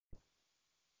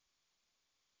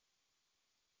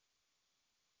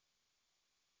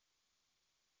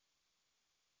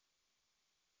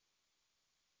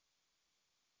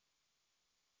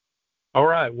All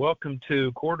right, welcome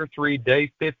to quarter three, day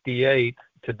 58.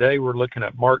 Today we're looking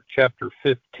at Mark chapter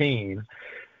 15.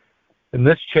 In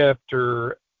this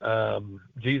chapter,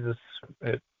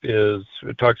 it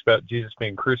talks about Jesus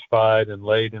being crucified and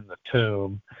laid in the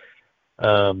tomb.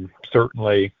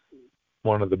 Certainly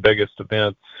one of the biggest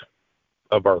events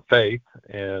of our faith,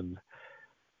 and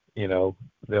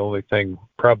the only thing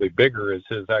probably bigger is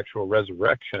his actual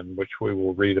resurrection, which we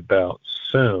will read about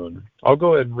soon. I'll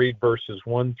go ahead and read verses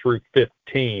 1 through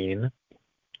 15,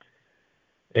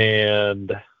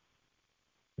 and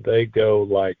they go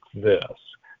like this.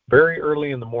 Very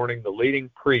early in the morning, the leading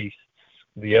priests,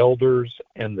 the elders,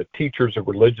 and the teachers of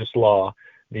religious law,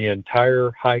 the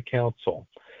entire high council,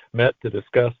 met to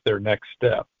discuss their next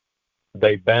step.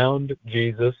 They bound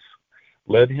Jesus,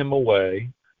 led him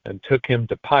away, and took him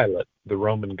to Pilate, the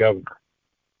Roman governor.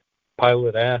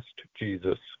 Pilate asked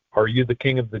Jesus, "Are you the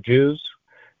king of the Jews?"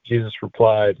 Jesus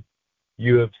replied,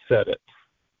 "You have said it."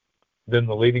 Then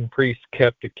the leading priests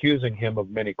kept accusing him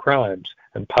of many crimes,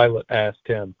 and Pilate asked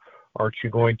him, "Aren't you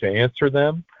going to answer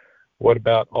them? What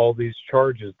about all these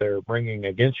charges they are bringing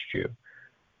against you?"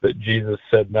 But Jesus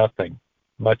said nothing,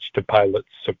 much to Pilate's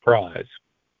surprise.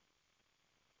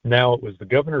 Now it was the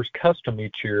governor's custom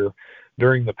each year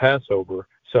during the Passover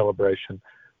celebration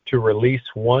to release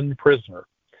one prisoner,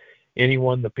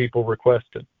 anyone the people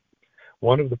requested.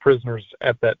 One of the prisoners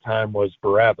at that time was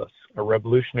Barabbas, a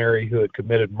revolutionary who had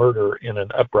committed murder in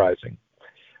an uprising.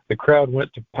 The crowd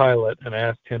went to Pilate and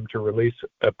asked him to release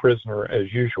a prisoner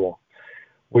as usual.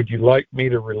 "Would you like me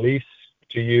to release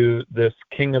to you this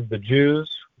king of the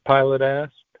Jews?" Pilate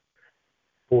asked,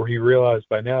 for he realized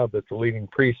by now that the leading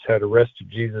priests had arrested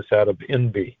Jesus out of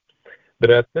envy. But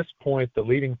at this point, the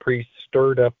leading priests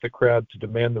stirred up the crowd to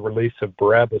demand the release of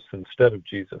Barabbas instead of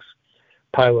Jesus.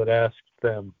 Pilate asked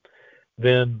them,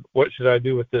 "Then what should I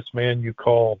do with this man you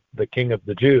call the King of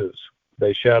the Jews?"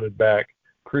 They shouted back,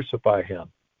 "Crucify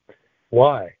him."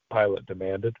 "Why?" Pilate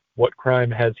demanded. "What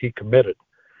crime has he committed?"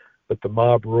 But the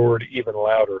mob roared even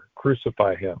louder,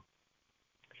 "Crucify him."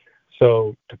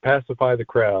 So, to pacify the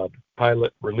crowd,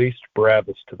 Pilate released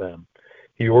Barabbas to them.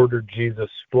 He ordered Jesus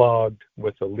flogged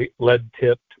with a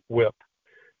lead-tipped whip,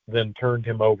 then turned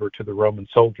him over to the Roman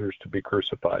soldiers to be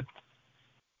crucified.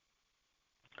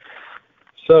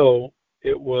 So,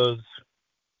 it was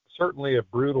certainly a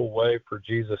brutal way for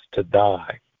Jesus to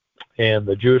die. And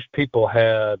the Jewish people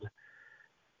had,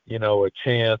 a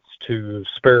chance to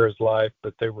spare his life,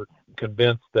 but they were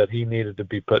convinced that he needed to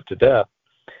be put to death.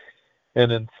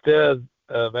 And instead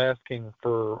of asking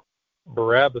for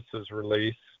Barabbas's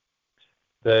release,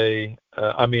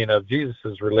 of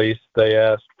Jesus's release, they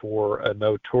asked for a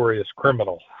notorious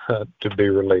criminal to be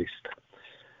released.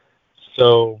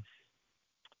 So,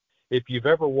 if you've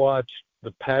ever watched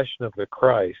the Passion of the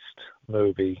Christ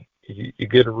movie, you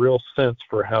get a real sense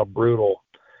for how brutal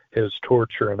his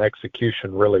torture and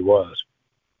execution really was.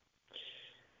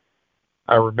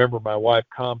 I remember my wife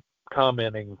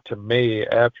commenting to me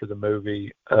after the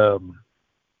movie,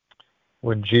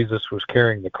 when Jesus was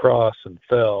carrying the cross and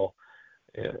fell,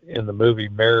 in the movie,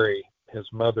 Mary,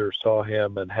 his mother, saw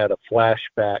him and had a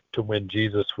flashback to when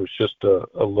Jesus was just a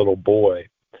little boy.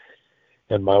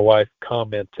 And my wife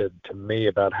commented to me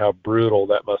about how brutal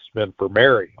that must have been for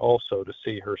Mary also to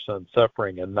see her son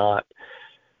suffering and not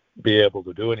be able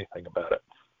to do anything about it.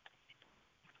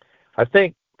 I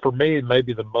think for me,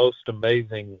 maybe the most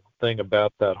amazing thing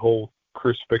about that whole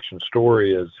crucifixion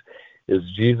story is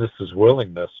Jesus'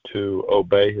 willingness to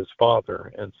obey his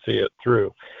Father and see it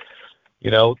through.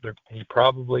 He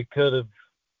probably could have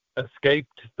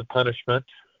escaped the punishment,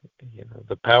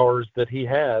 the powers that he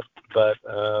had, but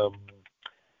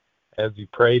as he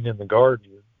prayed in the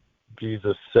garden,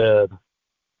 Jesus said,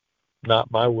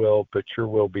 "Not my will, but your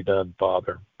will be done,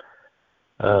 Father."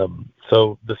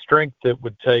 So the strength it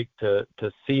would take to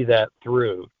see that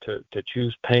through, to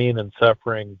choose pain and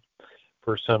suffering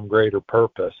for some greater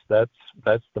purpose,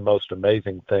 that's the most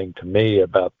amazing thing to me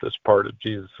about this part of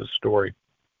Jesus' story.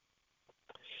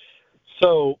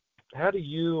 So how do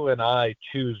you and I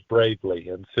choose bravely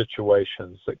in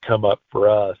situations that come up for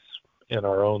us in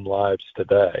our own lives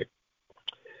today?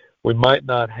 We might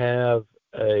not have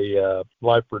a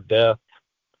life or death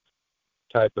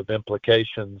type of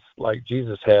implications like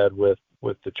Jesus had with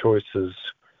the choices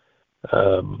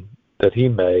that he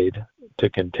made to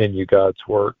continue God's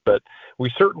work, but we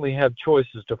certainly have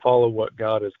choices to follow what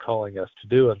God is calling us to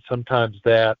do, and sometimes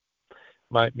that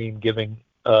might mean giving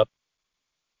up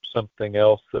something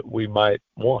else that we might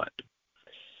want.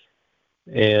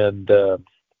 And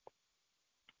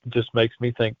just makes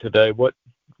me think today, what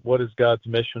is God's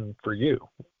mission for you?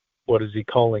 What is he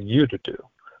calling you to do?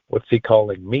 What's he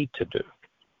calling me to do?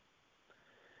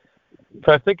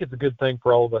 So I think it's a good thing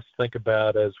for all of us to think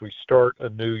about as we start a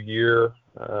new year.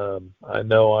 I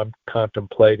know I'm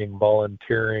contemplating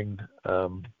volunteering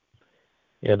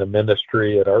in a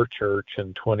ministry at our church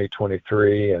in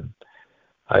 2023, and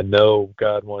I know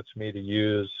God wants me to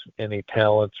use any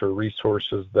talents or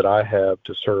resources that I have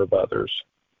to serve others.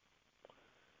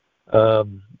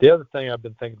 The other thing I've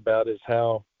been thinking about is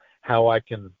how I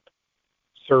can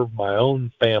serve my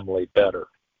own family better.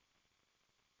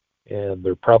 And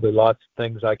there are probably lots of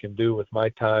things I can do with my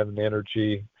time and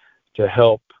energy to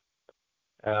help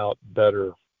out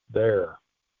better there.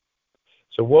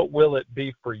 So what will it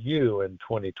be for you in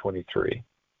 2023?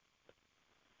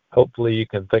 Hopefully you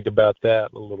can think about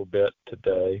that a little bit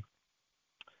today.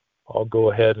 I'll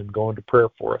go ahead and go into prayer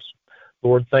for us.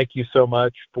 Lord, thank you so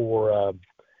much for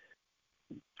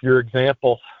your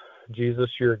example, Jesus,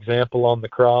 your example on the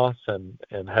cross,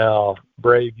 and how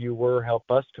brave you were.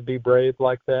 Help us to be brave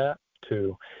like that,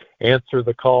 to answer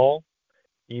the call,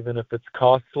 even if it's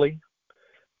costly.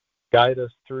 Guide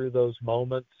us through those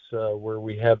moments where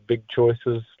we have big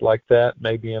choices like that,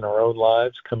 maybe in our own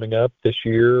lives coming up this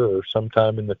year or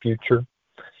sometime in the future.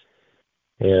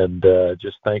 And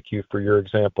just thank you for your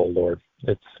example, Lord.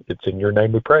 It's in your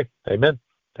name we pray. Amen.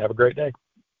 Have a great day.